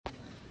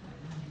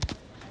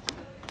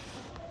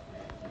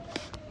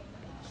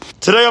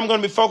Today I'm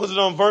going to be focusing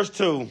on verse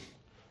 2.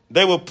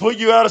 They will put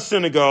you out of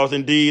synagogues.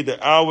 Indeed,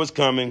 the hour is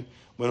coming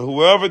when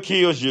whoever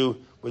kills you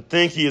would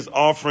think he is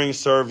offering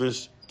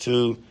service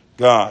to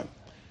God.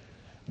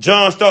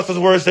 John starts his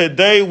words and said,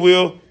 they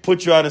will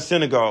put you out of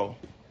synagogue.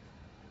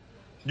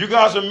 You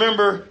guys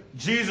remember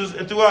Jesus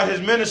and throughout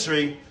his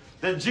ministry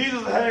that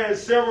Jesus had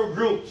several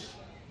groups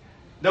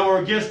that were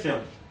against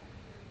him.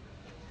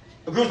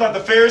 Groups like the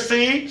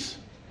Pharisees,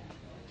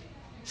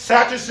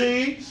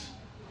 Sadducees,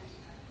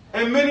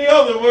 and many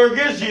others were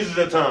against Jesus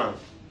at times.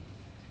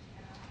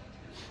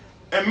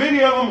 And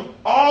many of them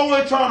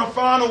always trying to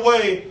find a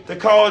way to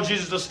cause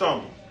Jesus to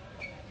stumble.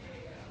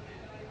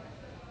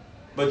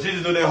 But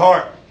Jesus knew their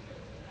heart.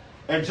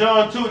 And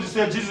John 2 just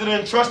said Jesus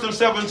didn't trust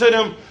himself into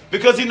them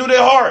because he knew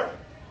their heart.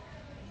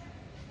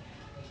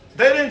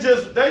 They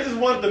just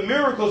wanted the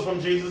miracles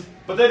from Jesus,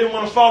 but they didn't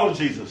want to follow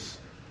Jesus.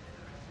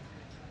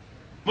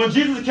 When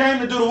Jesus came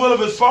to do the will of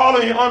his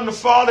Father, he honored the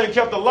Father and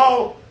kept the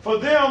law. For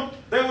them,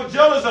 they were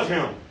jealous of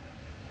him.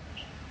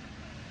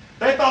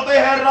 They thought they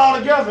had it all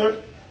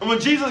together. And when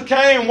Jesus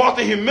came and walked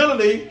in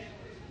humility,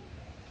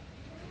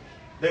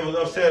 they were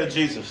upset at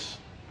Jesus.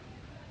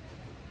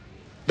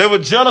 They were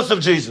jealous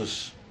of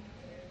Jesus.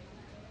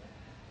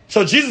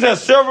 So Jesus had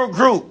several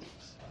groups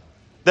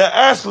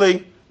that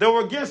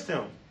were against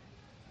him.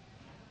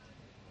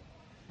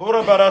 But what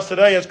about us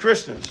today as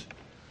Christians?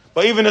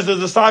 But even as the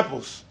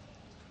disciples?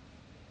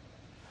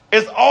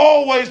 It's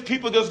always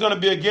people that's going to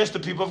be against the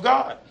people of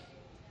God.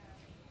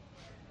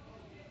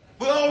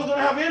 We're always going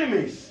to have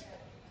enemies.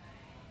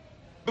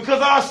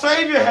 Because our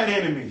Savior had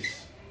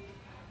enemies.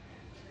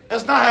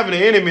 That's not having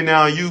an enemy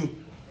now. You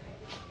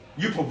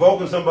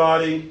provoking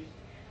somebody.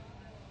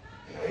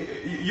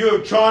 You're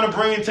trying to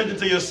bring attention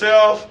to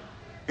yourself.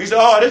 You say,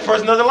 oh, this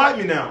person doesn't like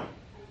me now.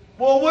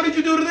 Well, what did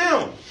you do to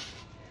them?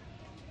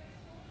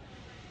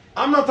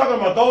 I'm not talking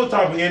about those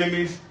type of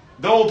enemies.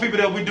 Those people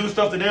that we do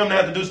stuff to them, they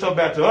have to do stuff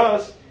back to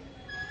us.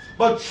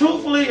 But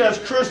truthfully, as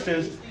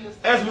Christians,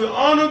 as we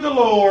honor the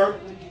Lord,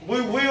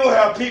 we will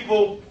have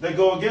people that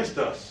go against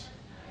us.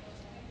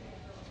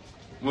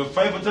 We're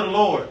faithful to the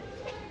Lord.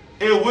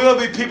 It will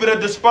be people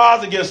that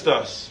despise against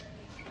us.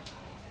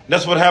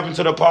 That's what happened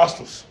to the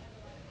apostles.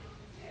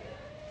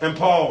 And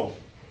Paul.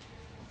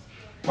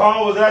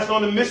 Paul was actually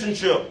on the mission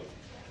trip.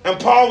 And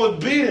Paul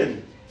was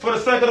beaten for the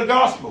sake of the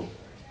gospel.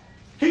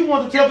 He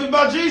wanted to tell people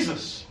about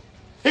Jesus.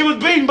 He was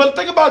beaten, but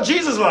think about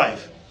Jesus'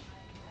 life.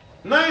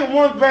 Name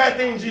one bad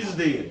thing Jesus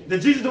did.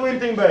 Did Jesus do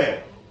anything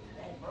bad?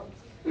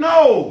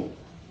 No.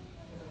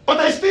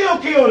 But they still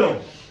killed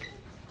him.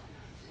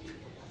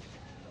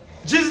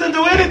 Jesus didn't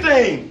do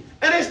anything,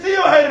 and they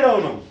still hated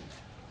on him.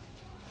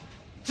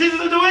 Jesus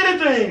didn't do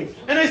anything,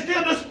 and they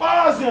still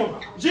despised him.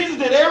 Jesus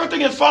did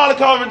everything his Father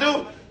called him to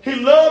do. He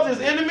loved his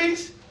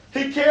enemies.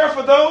 He cared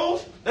for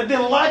those that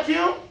didn't like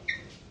him.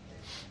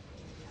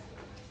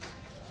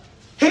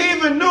 He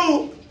even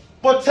knew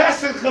what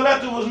tax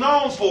collector was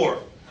known for.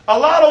 A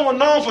lot of them were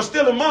known for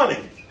stealing money,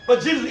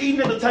 but Jesus eating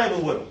at the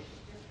table with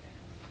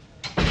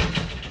them.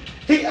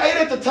 He ate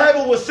at the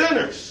table with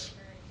sinners.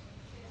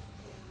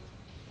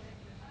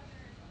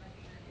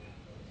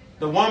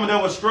 The woman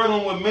that was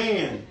struggling with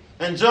men.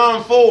 In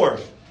John 4,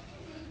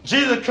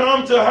 Jesus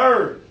come to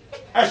her.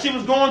 As she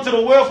was going to the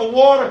well for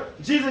water,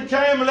 Jesus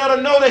came and let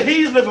her know that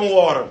he's living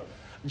water.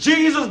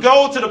 Jesus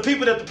goes to the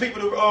people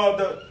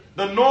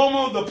the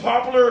normal, the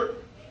popular,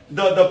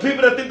 the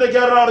people that think they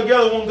got it all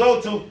together won't go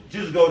to.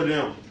 Jesus go to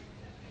them.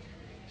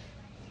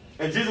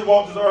 And Jesus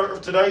walked this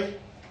earth today.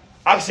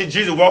 I can see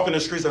Jesus walking the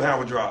streets of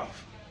Howard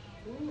Drive.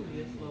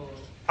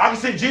 I can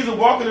see Jesus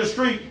walking the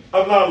street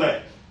of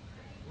Lilac.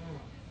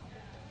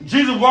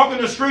 Jesus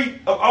walking the street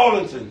of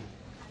Arlington.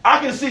 I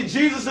can see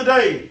Jesus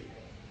today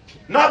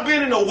not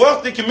being in a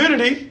wealthy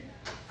community.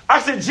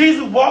 I see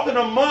Jesus walking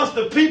amongst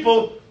the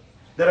people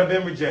that have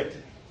been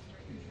rejected.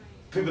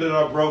 People that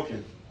are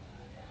broken.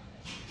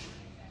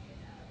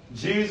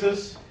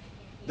 Jesus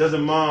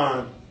doesn't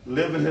mind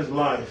living his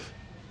life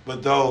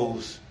with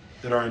those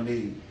that are in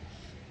need.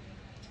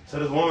 So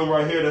this woman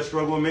right here that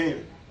struggled with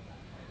men.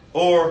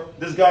 Or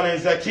this guy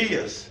named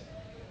Zacchaeus.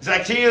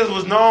 Zacchaeus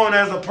was known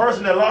as a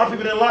person that a lot of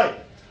people didn't like.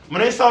 When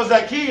they saw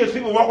Zacchaeus,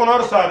 people walk on the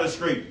other side of the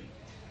street.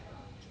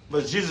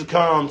 But Jesus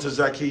comes to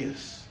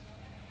Zacchaeus.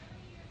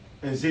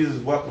 And Jesus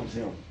welcomes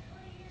him.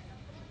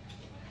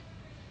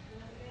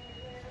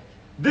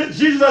 This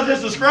Jesus I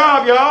just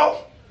described,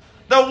 y'all,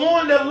 the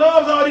one that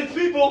loves all these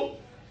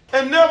people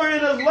and never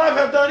in his life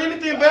have done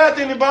anything bad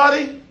to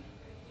anybody,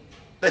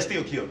 they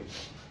still killed him.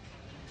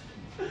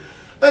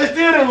 They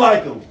still didn't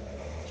like him.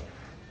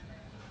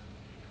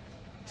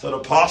 So the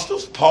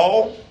apostles,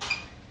 Paul,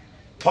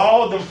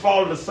 them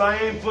followed the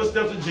same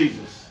footsteps of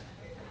Jesus.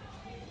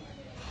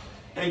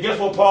 And guess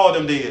what Paul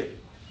them did?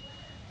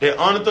 They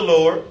honored the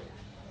Lord.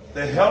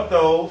 They helped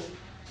those.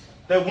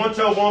 They went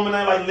to a woman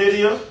named like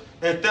Lydia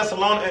in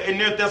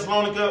near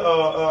Thessalonica,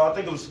 I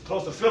think it was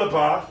close to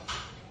Philippi.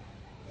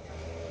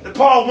 And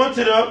Paul went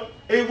to them.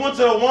 He went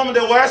to a woman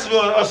that was actually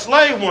a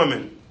slave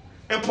woman.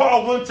 And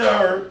Paul went to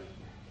her,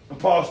 and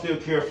Paul still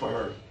cared for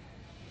her.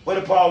 Where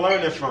did Paul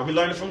learn that from? He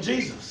learned it from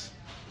Jesus.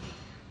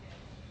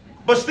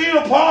 But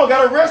still, Paul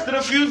got arrested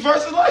a few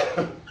verses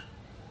later.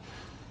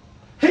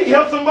 He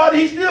helped somebody,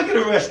 he still get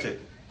arrested.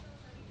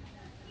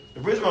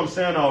 The reason I'm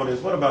saying all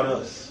this, what about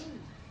us?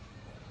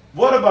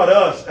 What about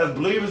us as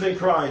believers in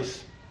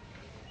Christ?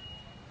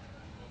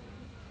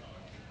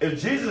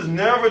 If Jesus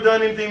never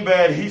done anything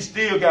bad, he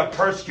still got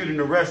persecuted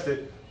and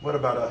arrested, what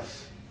about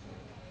us?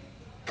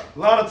 A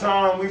lot of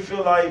times we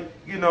feel like,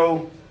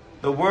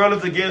 the world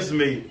is against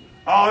me.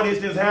 All these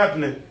things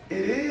happening.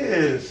 It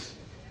is.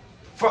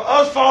 For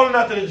us falling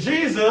after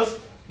Jesus,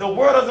 the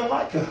world doesn't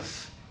like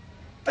us.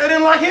 They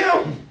didn't like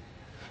him.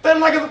 They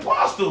didn't like his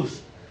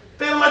apostles.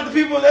 They didn't like the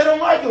people. They don't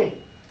like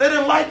him. They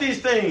didn't like these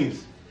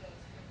things.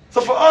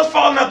 So for us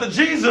falling after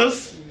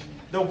Jesus,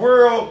 the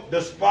world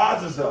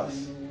despises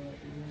us.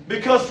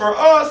 Because for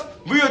us,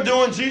 we are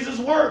doing Jesus'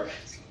 work.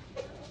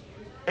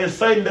 And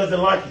Satan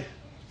doesn't like it.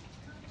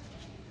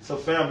 So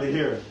family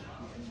here,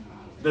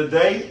 the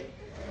day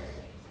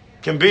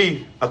can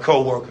be a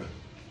co-worker.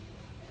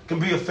 Can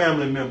be a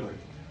family member.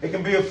 It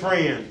can be a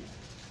friend.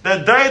 The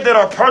day that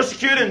are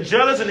persecuted and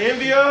jealous and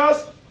envy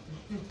us,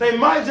 they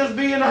might just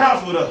be in the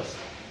house with us.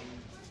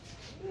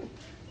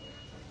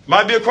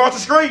 Might be across the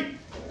street.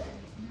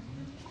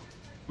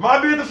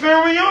 Might be at the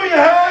family reunion.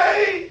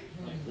 Hey!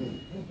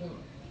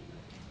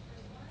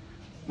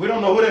 We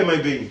don't know who they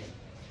may be,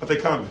 but they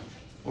coming.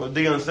 Well,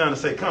 Deion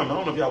Sanders say coming. I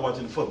don't know if y'all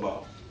watching the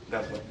football.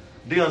 That's what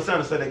Deion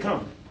Sanders said they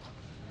coming.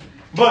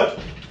 But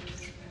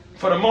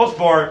for the most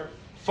part,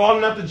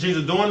 falling after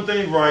Jesus, doing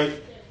things right,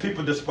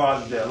 people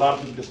despise that. A lot of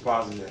people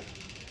despise that.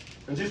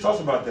 And Jesus talks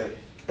about that.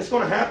 It's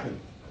going to happen.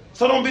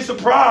 So don't be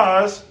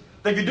surprised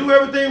that if you do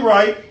everything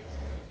right,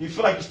 you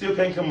feel like you still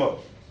can't come up.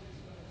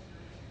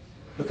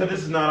 Because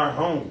this is not our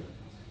home.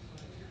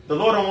 The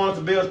Lord don't want us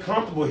to be as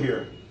comfortable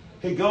here.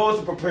 He goes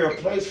to prepare a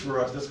place for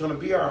us that's going to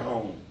be our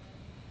home.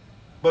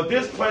 But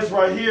this place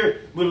right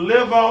here will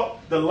live out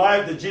the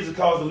life that Jesus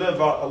calls to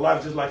live out, a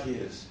life just like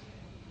his.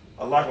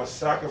 A life of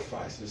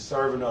sacrifice and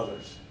serving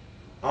others,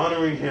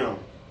 honoring him,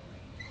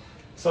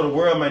 so the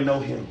world may know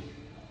him.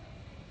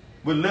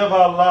 We live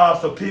our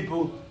lives so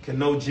people can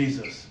know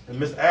Jesus. And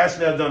Miss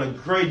Ashley has done a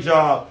great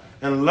job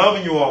in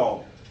loving you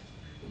all.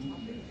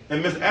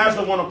 And Miss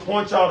Ashley want to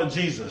point y'all to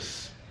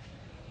Jesus.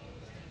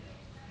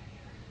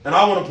 And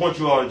I want to point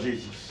you all to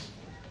Jesus.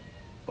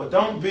 But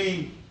don't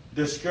be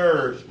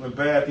discouraged when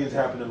bad things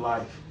happen in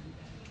life.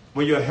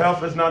 When your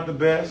health is not the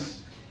best.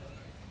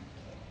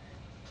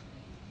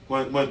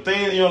 When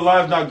things in your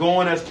life not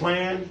going as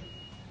planned.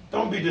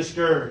 Don't be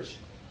discouraged.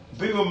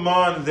 Be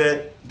reminded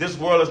that this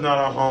world is not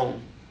our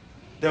home.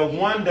 That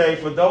one day,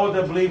 for those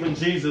that believe in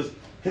Jesus,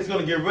 he's going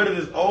to get rid of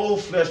this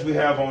old flesh we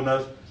have on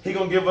us. He's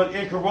going to give us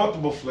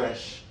incorruptible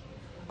flesh.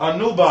 A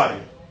new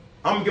body.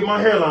 I'm going to get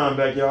my hairline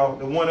back, y'all.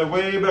 The one that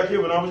way back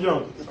here when I was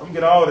young. I'm going to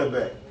get all that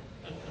back.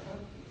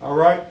 All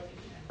right?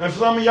 And for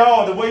some of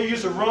y'all, the way you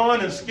used to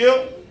run and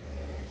skip,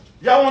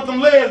 y'all want them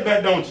legs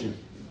back, don't you?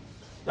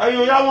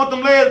 Y'all want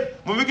them legs.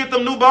 When we get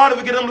them new bodies,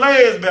 we get them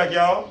legs back,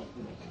 y'all.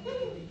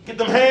 Get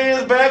them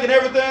hands back and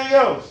everything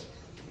else.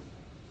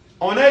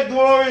 On that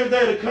glorious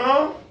day to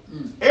come,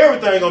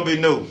 everything going to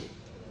be new.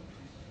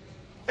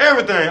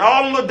 Everything.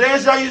 All the little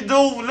dance y'all used to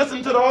do,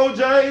 listen to the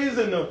OJs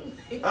and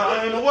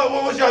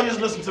what y'all used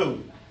to listen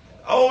to?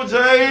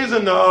 OJs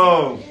and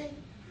the...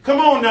 come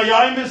on now,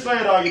 y'all ain't been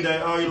saying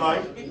all your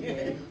life.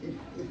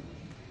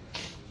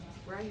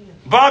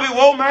 Bobby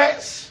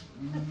Womack.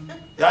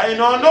 Y'all ain't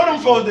know them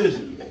folks, did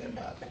you?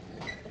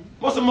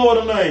 What's some more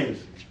of them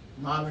names?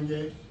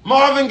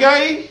 Marvin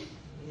Gaye.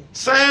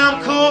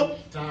 Sam Cooke.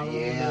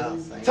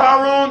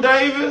 Tyrone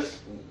Davis.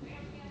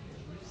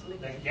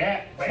 The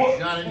Gap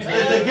Band.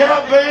 The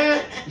Gap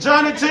Band.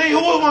 Johnny T. Who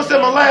was one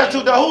said my last $2?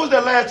 Who was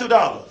that last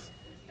 $2?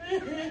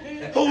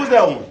 Who was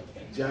that one?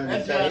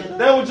 Johnny Taylor.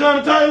 That was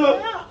Johnny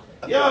Taylor?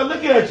 Yeah,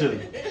 look at you.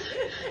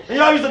 And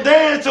y'all used to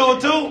dance to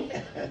it too.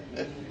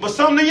 But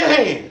something in your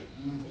hand.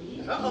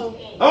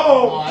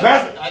 Uh-oh.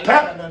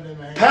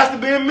 Pastor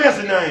being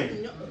messy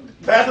now.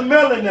 Pastor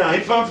Mellon now.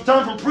 He turned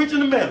from preaching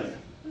to Mellon.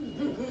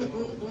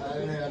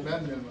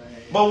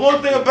 But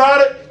one thing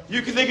about it,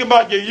 you can think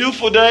about your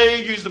youthful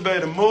days. You used to be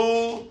able to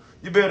move.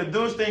 You be able to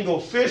do this thing, go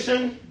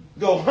fishing,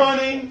 go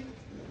hunting,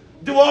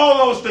 do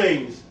all those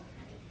things.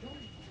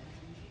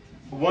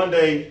 But one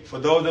day, for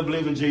those that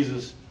believe in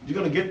Jesus, you're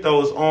going to get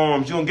those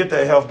arms. You're going to get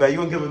that health back. You're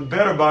going to give a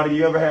better body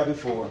you ever had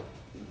before.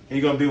 And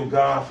you're going to be with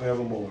God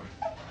forevermore.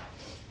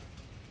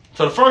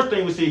 So the first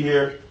thing we see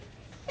here,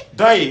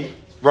 they,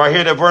 right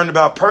here, that worrying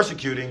about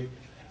persecuting,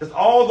 is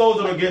all those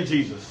that are against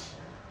Jesus.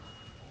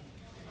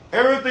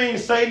 Everything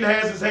Satan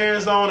has his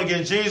hands on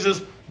against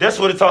Jesus, that's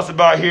what it talks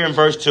about here in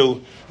verse 2.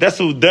 That's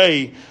who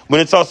they, when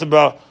it talks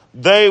about,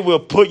 they will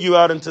put you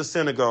out into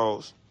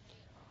synagogues.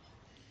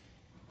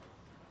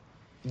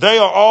 They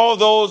are all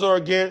those who are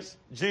against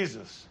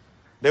Jesus.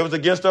 They was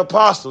against the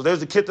apostles. They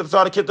was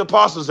trying to kick the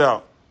apostles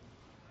out.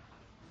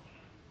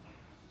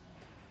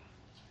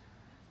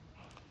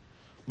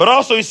 But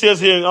also he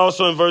says here,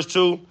 also in verse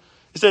 2,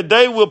 he said,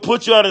 they will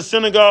put you out in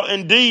synagogue.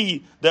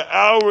 Indeed, the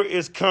hour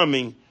is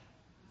coming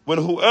when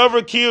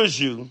whoever kills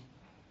you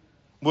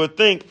would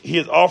think he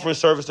is offering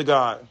service to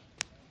God.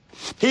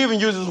 He even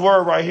uses this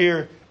word right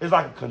here. It's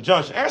like a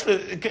conjunction.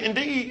 Actually,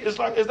 indeed, is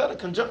that a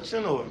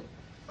conjunction? Or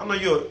I know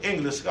you're an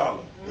English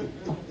scholar.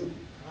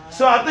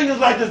 So I think it's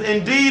like this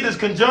indeed, this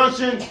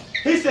conjunction.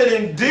 He said,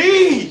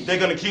 indeed, they're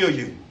going to kill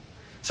you.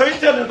 So he's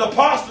telling the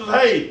apostles,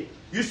 hey,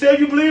 you said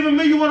you believe in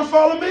me, you want to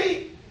follow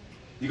me?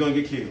 You're going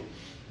to get killed.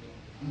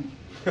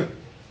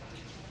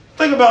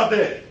 Think about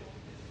that.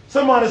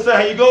 Somebody say,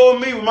 hey, you go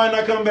with me, we might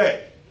not come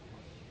back.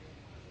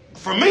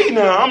 For me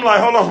now, I'm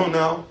like, hold on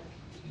now.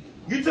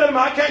 You telling me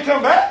I can't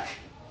come back?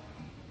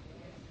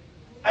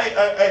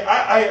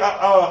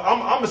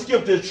 I'm going to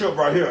skip this trip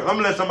right here. I'm going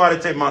to let somebody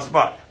take my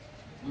spot.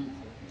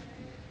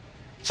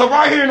 So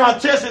right here in our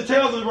text, it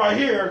tells us right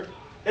here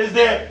is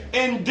that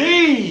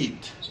indeed,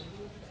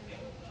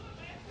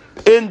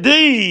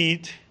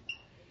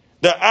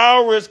 the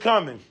hour is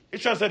coming.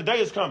 He's trying to say the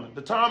day is coming.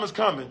 The time is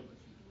coming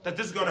that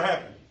this is going to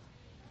happen.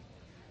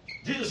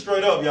 Jesus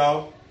straight up,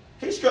 y'all.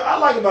 I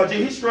like about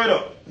Jesus. He's straight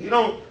up. He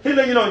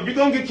let you know, you're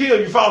going to get killed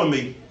if you follow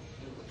me.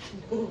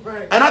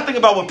 Right. And I think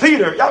about with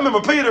Peter. Y'all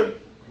remember Peter?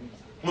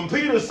 When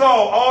Peter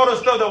saw all the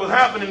stuff that was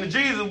happening to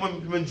Jesus,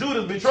 when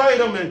Judas betrayed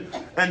him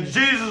and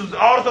Jesus,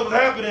 all the stuff was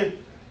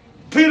happening,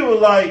 Peter was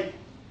like,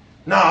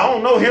 nah, I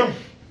don't know him.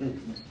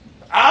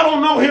 I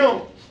don't know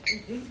him.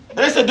 And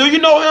they said, do you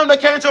know him? They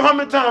came to him, how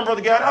many times,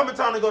 Brother God? How many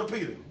times they go to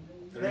Peter?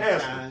 They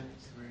asked him.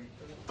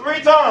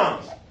 3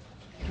 times.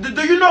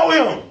 Do you know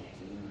him?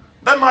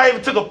 They might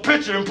even took a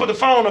picture and put the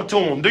phone up to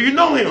him. Do you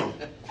know him?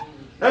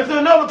 They took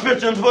another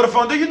picture and put the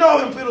phone. Do you know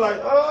him? Peter like,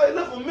 oh, he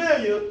look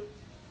familiar,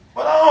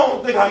 but I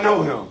don't think I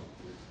know him.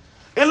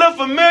 He look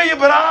familiar,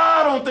 but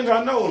I don't think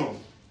I know him.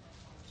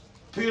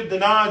 Peter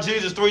denied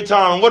Jesus 3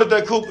 times. What did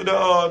that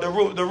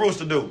the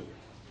rooster do?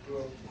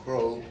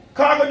 Crow.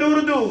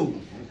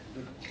 Cock-a-doodle-doo.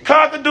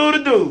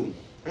 Cock-a-doodle-doo.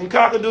 And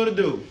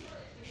cock-a-doodle-doo.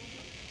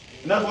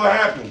 And that's what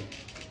happened.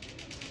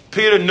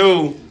 Peter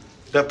knew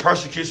that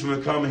persecution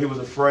would come and he was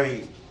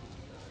afraid.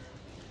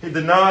 He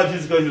denied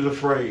Jesus because he was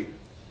afraid.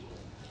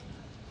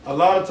 A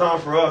lot of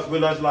times for us, we're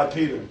like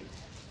Peter.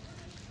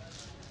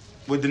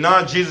 We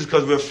deny Jesus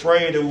because we're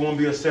afraid that we won't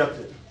be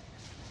accepted.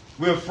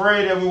 We're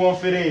afraid that we won't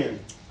fit in.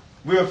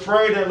 We're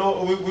afraid that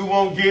Lord, we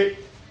won't get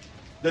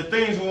the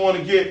things we want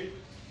to get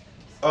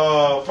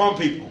from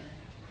people.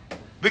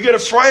 We get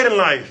afraid in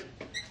life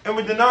and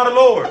we deny the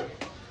Lord.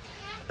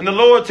 And the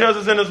Lord tells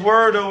us in his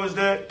word, though, is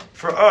that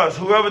for us,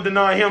 whoever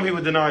deny him, he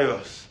would deny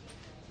us.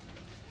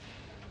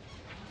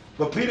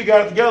 But Peter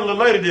got it together a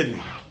little later, didn't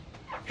he?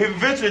 He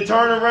eventually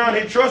turned around.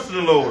 He trusted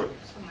the Lord.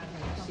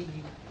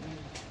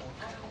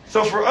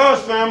 So for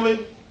us,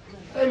 family,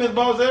 hey, Miss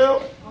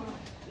Bozell.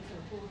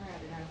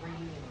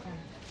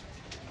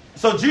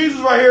 So Jesus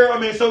right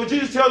here, so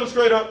Jesus tells us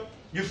straight up,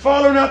 you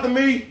following after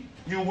me,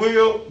 you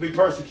will be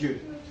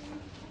persecuted.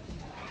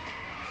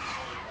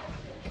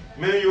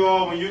 Many of you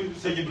all, when you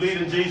say you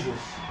believe in Jesus,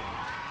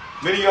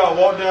 many of y'all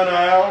walk down the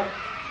aisle.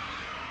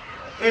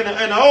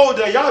 In the old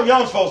day, y'all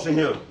young folks in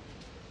here,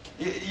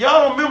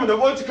 y'all don't remember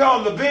what you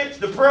call the bench,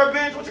 the prayer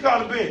bench? What you call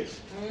the bench?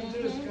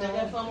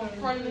 That's on the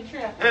front of the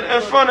chapel. And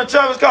in front of the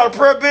chapel, it's called a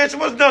prayer bench.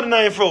 What's another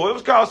name for it? It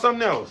was called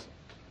something else.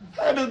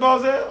 Hey, Miss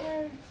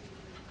Bozell.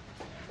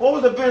 What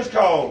was the bench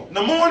called?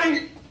 The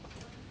morning?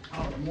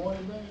 Oh, the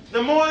morning bench?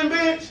 The morning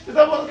bench? Is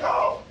that what it's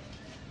called?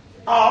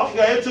 Oh, I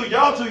forgot.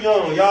 Y'all too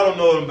young. Y'all don't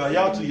know what I'm about.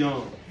 Y'all too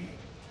young.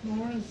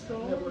 Morning Star.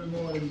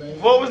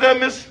 What was that,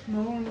 Miss?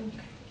 Morning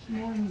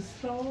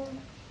Star.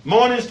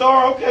 Morning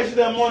Star? Okay, she's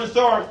that Morning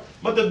Star.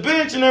 But the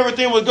bench and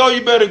everything would go,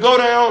 you better go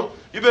down.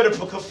 You better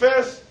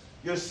confess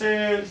your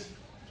sins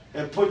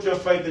and put your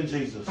faith in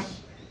Jesus.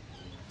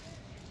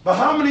 But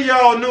how many of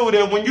y'all knew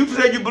that when you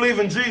said you believe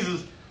in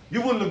Jesus,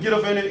 you wouldn't give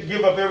up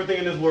everything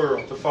in this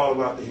world to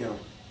follow after him?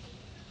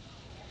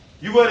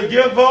 You were to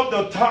give up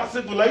the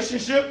toxic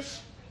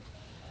relationships.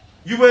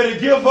 You were to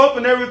give up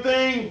and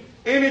everything,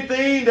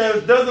 anything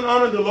that doesn't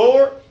honor the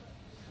Lord.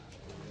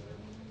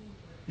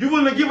 You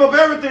willing to give up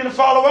everything to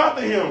follow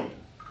after him.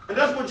 And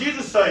that's what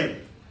Jesus is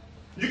saying.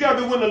 You got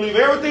to be willing to leave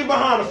everything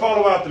behind to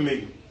follow after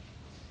me.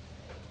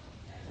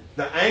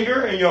 The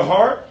anger in your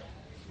heart,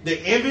 the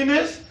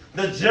enviness,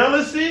 the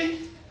jealousy,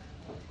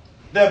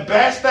 the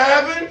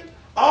backstabbing,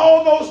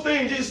 all those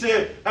things. Jesus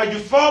said, as you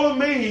follow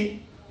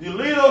me, you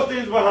leave those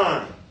things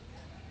behind.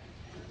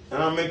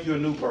 And I'll make you a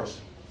new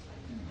person.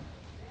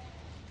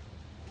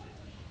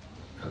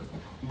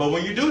 But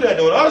when you do that,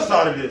 though, the other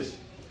side of this,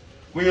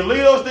 when you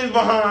leave those things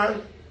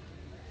behind,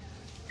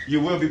 you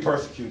will be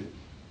persecuted.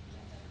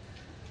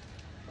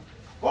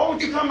 Why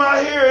won't you come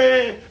out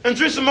here and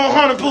drink some more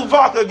 100 proof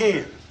vodka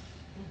again?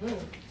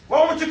 Why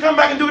won't you come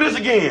back and do this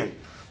again?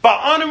 By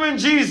honoring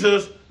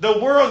Jesus, the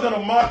world's going to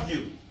mock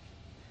you.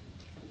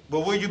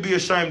 But will you be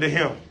ashamed of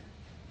him?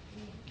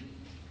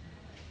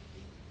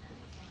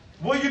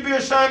 Will you be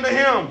ashamed of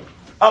him?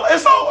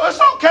 It's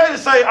okay to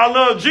say, I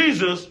love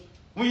Jesus,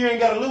 when you ain't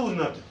got to lose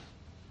nothing.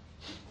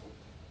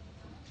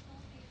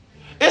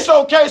 It's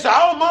okay to say,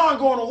 I don't mind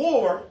going to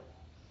war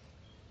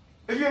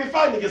if you ain't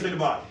fighting against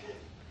anybody.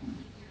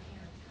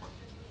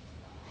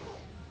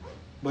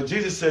 But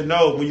Jesus said,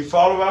 no, when you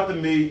follow after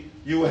me,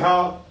 you will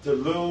have to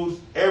lose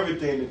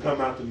everything to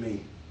come after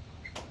me.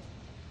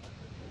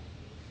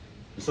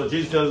 And so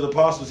Jesus tells the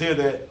apostles here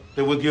that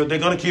they're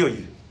going to kill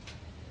you.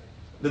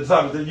 The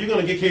disciples, that you're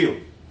going to get killed.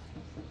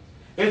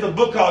 It's a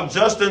book called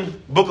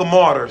Justin, Book of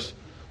Martyrs.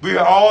 We hear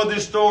all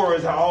these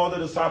stories how all the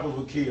disciples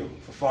were killed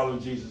for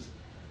following Jesus.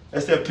 They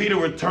said Peter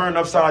was turned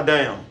upside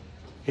down.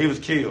 He was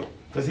killed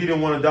because he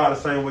didn't want to die the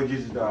same way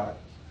Jesus died.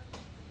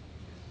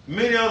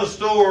 Many other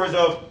stories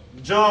of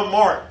John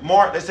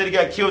Mark, they said he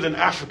got killed in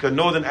Africa,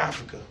 northern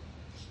Africa.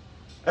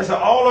 They said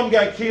all of them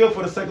got killed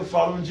for the sake of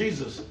following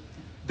Jesus.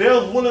 They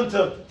were willing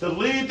to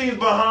leave things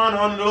behind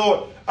under the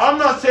Lord. I'm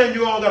not saying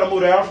you all got to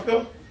move to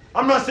Africa.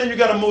 I'm not saying you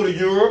got to move to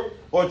Europe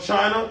or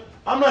China.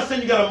 I'm not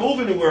saying you got to move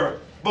anywhere.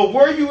 But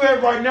where you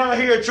at right now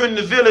here at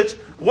Trinity Village,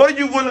 what are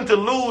you willing to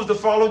lose to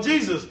follow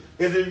Jesus?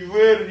 Is it you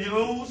ready to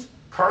lose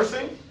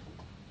cursing?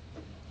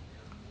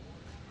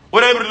 Were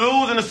they able to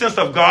lose in the sense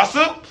of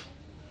gossip?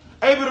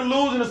 Able to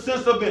lose in the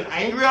sense of being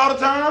angry all the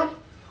time?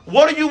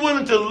 What are you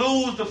willing to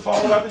lose to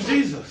follow after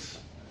Jesus?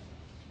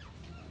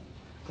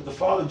 Because to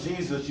follow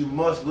Jesus, you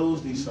must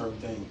lose these certain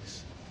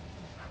things.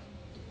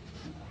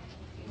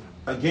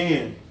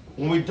 Again,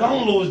 when we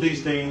don't lose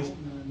these things,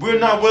 we're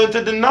not willing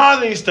to deny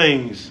these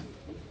things.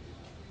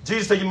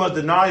 Jesus said you must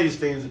deny these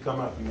things to come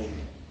after me.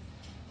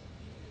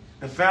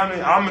 And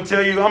family, I'm going to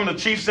tell you, I'm the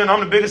chief sinner. I'm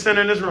the biggest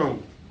sinner in this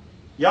room.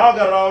 Y'all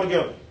got it all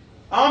together.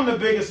 I'm the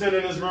biggest sinner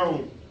in this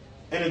room.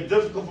 And it's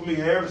difficult for me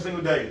every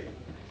single day.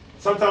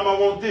 Sometimes I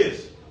want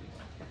this.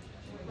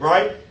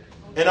 Right?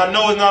 And I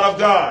know it's not of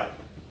God.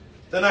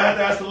 Then I have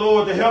to ask the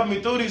Lord to help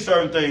me through these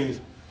certain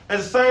things. At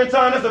the same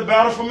time, it's a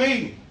battle for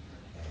me.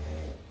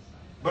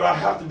 But I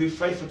have to be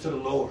faithful to the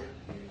Lord.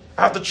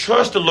 I have to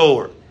trust the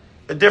Lord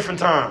at different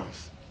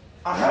times.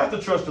 I have to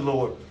trust the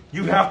Lord.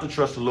 You have to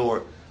trust the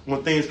Lord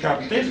when things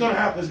happen. Things are going to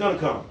happen. It's going to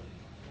come.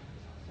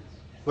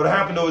 What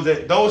happened, though, is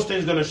that those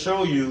things are going to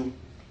show you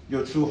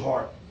your true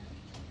heart.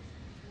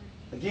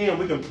 Again,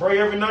 we can pray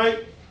every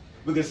night.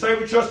 We can say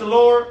we trust the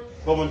Lord.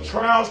 But when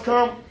trials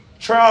come,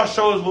 trials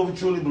show us what we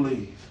truly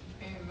believe.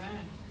 Amen.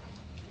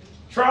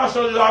 Trials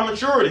show you our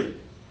maturity.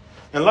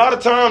 And a lot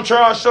of times,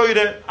 trials show you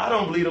that I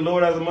don't believe the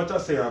Lord as much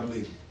as I say I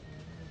believe.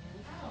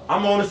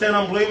 I'm going to understand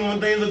I'm believing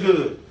when things are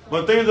good.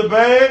 When things are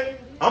bad,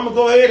 I'm going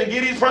to go ahead and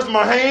give these person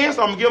my hands.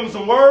 I'm going to give them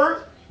some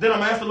words. Then I'm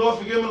going to ask the Lord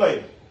to forgive me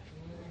later.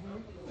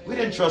 We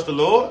didn't trust the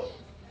Lord.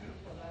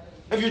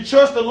 If you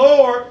trust the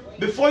Lord,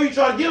 before you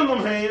try to give him them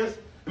hands,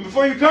 and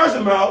before you curse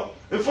him out,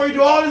 and before you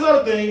do all these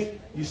other things,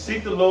 you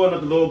seek the Lord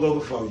and let the Lord go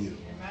before you.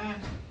 Amen.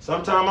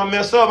 Sometimes I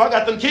mess up. I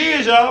got them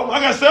kids, y'all. I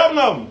got 7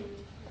 of them.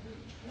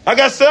 I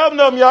got 7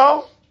 of them,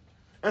 y'all.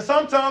 And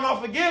sometimes I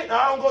forget and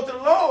I don't go to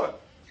the Lord.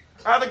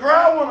 I have to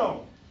grab one of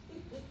them.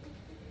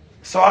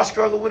 So I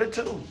struggle with it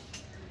too.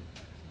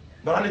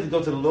 But I need to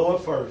go to the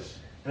Lord first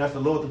and ask the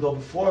Lord to go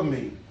before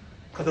me.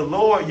 Because the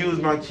Lord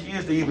used my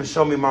kids to even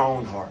show me my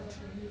own heart.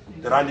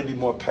 That I need to be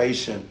more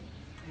patient.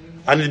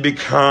 I need to be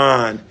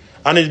kind.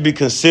 I need to be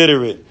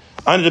considerate.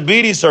 I need to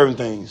be these certain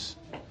things.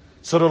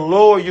 So the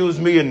Lord used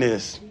me in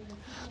this.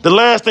 The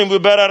last thing, we're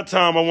about out of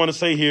time, I want to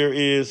say here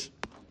is,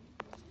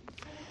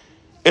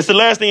 it's the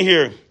last thing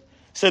here. It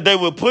said they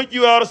will put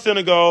you out of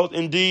synagogues.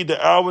 Indeed,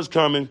 the hour is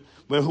coming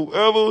when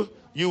whoever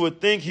you would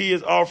think he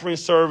is offering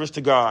service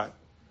to God.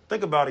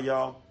 Think about it,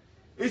 y'all.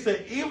 He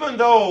said even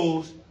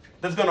those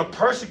that's going to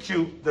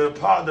persecute the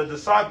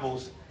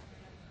disciples,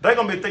 they're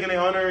going to be thinking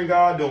they're honoring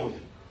God doing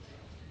it.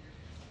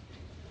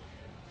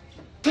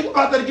 Think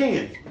about that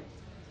again.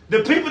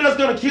 The people that's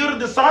going to kill the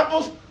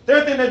disciples,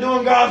 they're thinking they're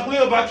doing God's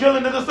will by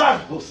killing the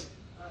disciples.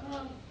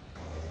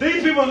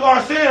 These people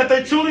are saying that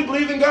they truly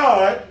believe in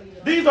God.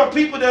 These are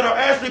people that are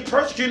actually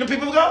persecuting the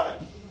people of God.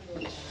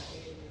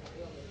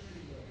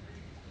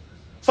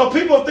 So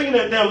people are thinking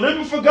that they're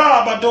living for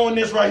God by doing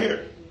this right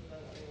here.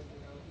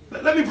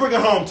 Let me bring it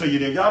home to you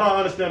then. Y'all don't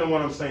understand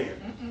what I'm saying.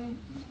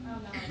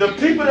 The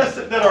people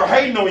that are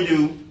hating on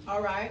you,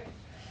 all right,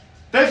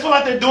 they feel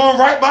like they're doing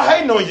right by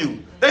hating on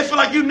you. They feel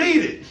like you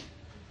need it.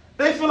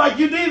 They feel like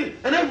you need it.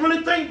 And they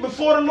really think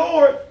before the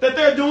Lord that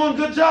they're doing a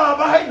good job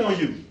by hating on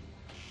you.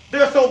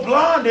 They're so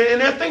blinded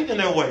and they're thinking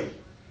that way.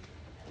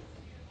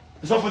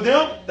 So for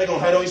them, they're going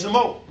to hate on you some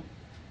more.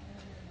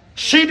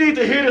 She needs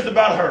to hear this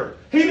about her.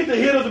 He needs to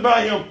hear this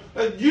about him.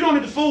 You don't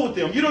need to fool with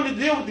them. You don't need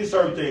to deal with these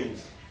certain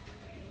things.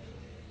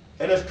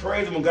 And it's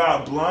crazy when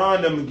God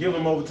blind them and give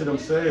them over to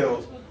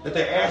themselves that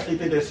they actually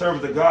think they're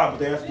service to God, but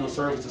they're actually doing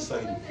service to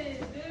Satan.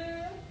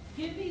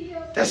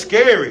 That's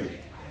scary.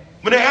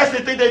 When they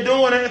actually think they're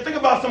doing it, think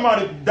about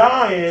somebody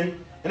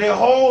dying and their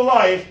whole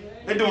life,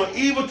 they're doing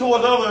evil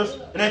towards others,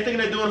 and they think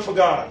they're doing it for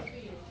God.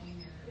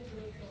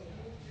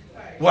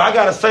 Well, I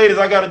got to say this,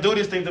 I got to do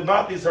these things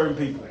about these certain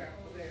people.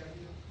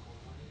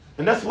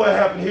 And that's what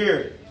happened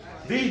here.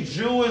 These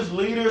Jewish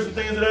leaders and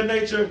things of that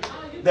nature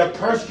that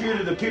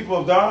persecuted the people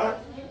of God,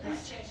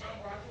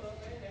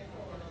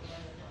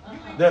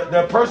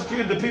 that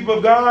persecuted the people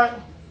of God,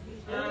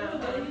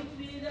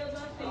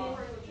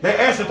 they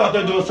actually thought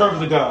they were doing service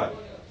to God.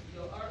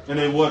 And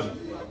they wasn't.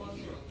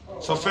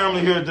 So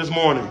family here this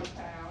morning,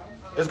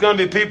 It's going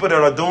to be people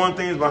that are doing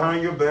things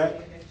behind your back.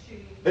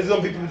 It's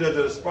going to be people that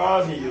are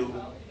despising you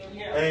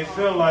and they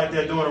feel like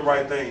they're doing the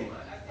right thing.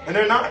 And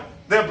they're not.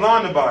 They're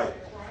blinded by it.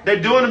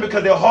 They're doing it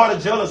because their heart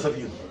is jealous of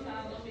you.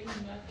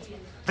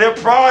 They're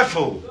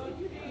prideful.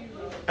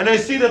 And they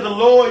see that the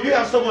Lord, you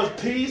have so much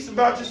peace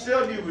about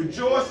yourself, you're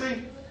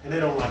rejoicing, and they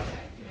don't like it.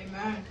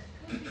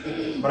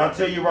 Amen. But I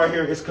tell you right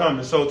here, it's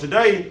coming. So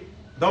today,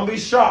 don't be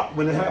shocked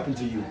when it happens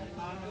to you.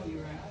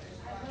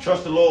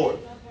 Trust the Lord.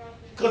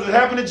 Because it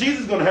happened to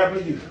Jesus, it's going to happen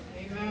to you.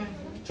 Amen.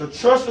 So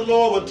trust the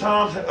Lord when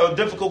times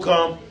difficult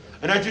come.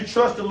 And as you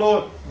trust the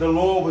Lord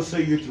will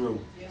see you through.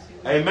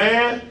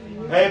 Amen.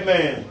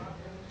 Amen.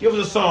 Give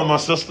us a song, my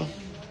sister.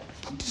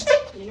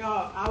 You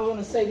know, I want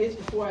to say this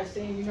before I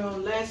sing. You know,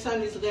 last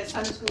Sunday, so that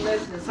Sunday school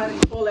lesson, the Sunday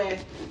before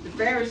last, the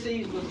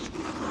Pharisees were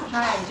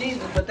trying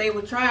Jesus, but they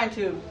were trying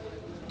to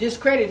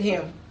discredit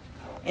him.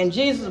 And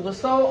Jesus was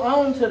so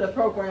on to the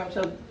program,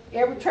 so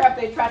every trap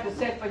they tried to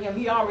set for him,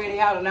 he already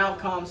had an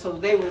outcome, so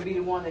they would be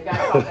the one that got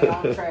caught in their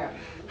own trap.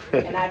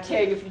 And I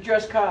tell you, if you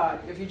trust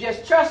God,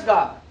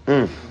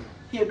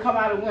 he'll come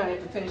out a winner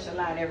at the finishing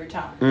line every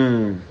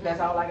time. That's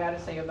all I got to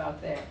say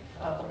about that.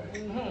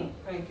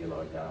 Thank you,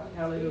 Lord God.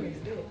 Hallelujah.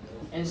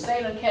 And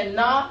Satan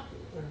cannot,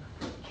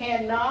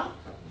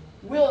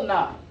 will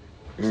not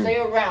stay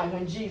around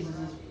when Jesus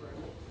is.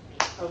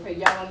 Okay,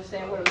 y'all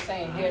understand what I'm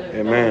saying?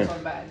 Amen.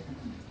 Somebody.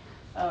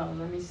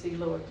 Let me see,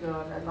 Lord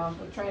God. I lost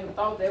my train of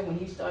thought there when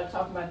he started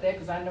talking about that,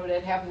 because I know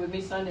that happened with me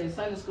Sunday in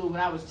Sunday school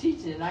when I was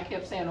teaching, and I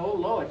kept saying, "Oh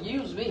Lord,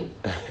 use me."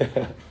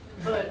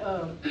 But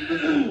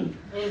in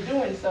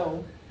doing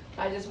so,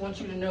 I just want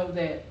you to know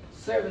that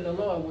serving the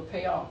Lord will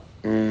pay off.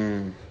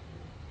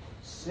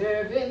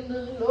 Serving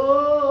the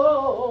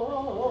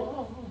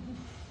Lord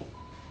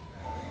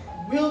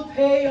will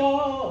pay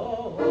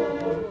off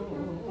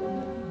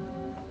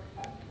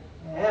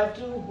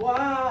after a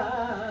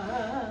while.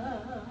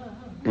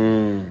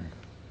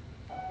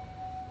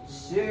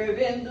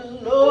 Serving the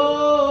Lord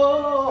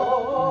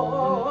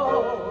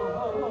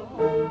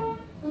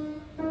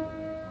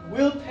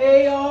will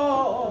pay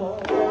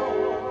off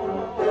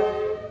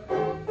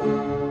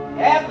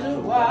after a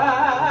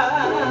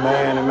while.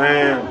 Amen,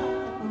 amen.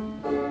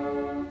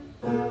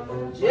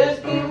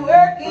 Just keep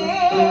working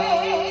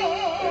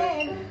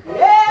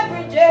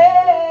every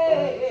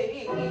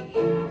day.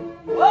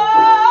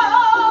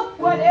 Oh,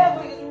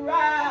 whatever is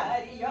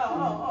right,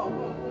 y'all.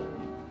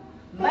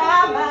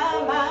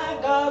 My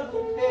God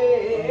will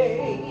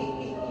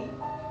pay.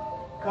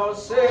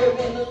 'Cause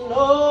serving the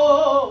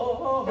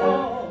Lord,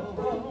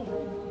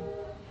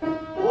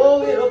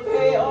 oh, it'll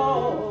pay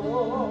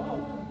off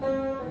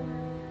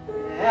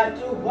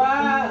after a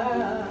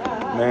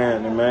while.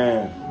 Man,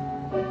 amen.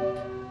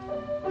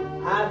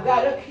 I've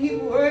got to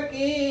keep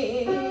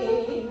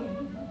working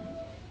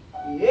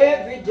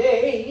every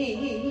day.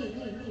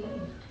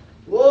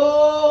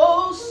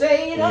 Oh,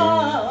 Satan,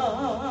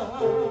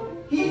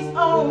 he's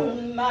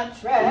on my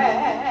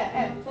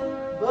track,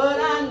 but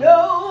I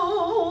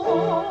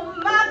know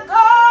my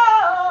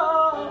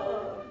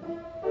God,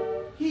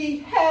 he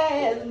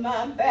has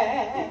my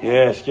back.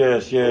 Yes. I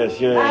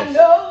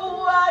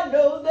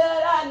know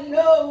that I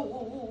know,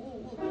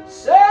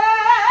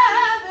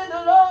 serving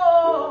the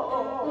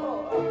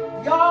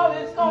Lord, y'all,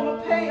 it's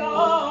gonna pay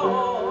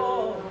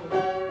off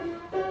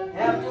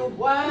after a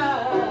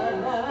while.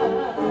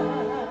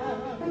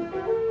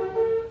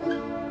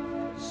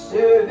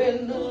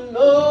 Serving the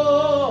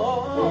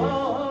Lord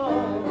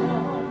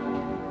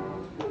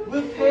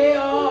will pay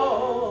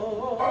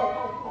off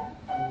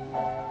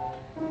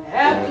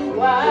after a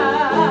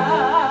while.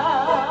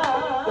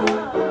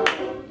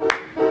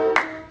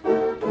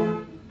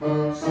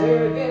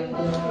 Serving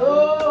the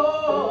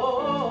Lord,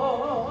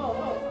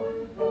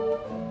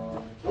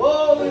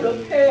 oh,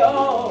 it'll pay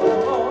off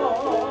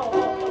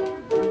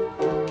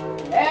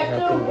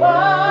after a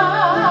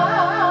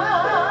while.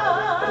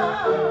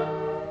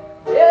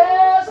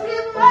 Just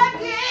keep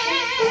working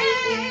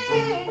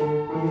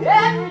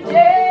every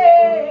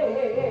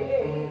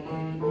day,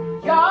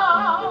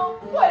 y'all,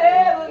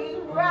 whatever is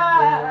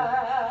right.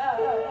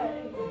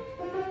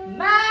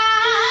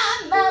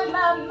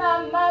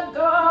 My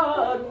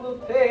God will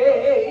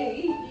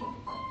pay.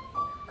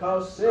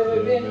 'Cause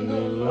serving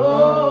the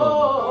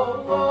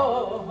Lord,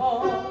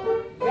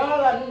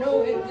 y'all, I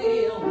know it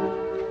will.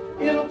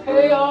 It'll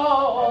pay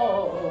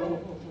off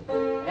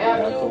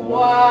after a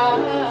while.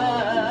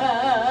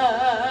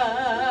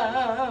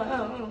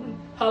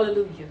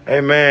 Hallelujah.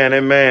 Amen.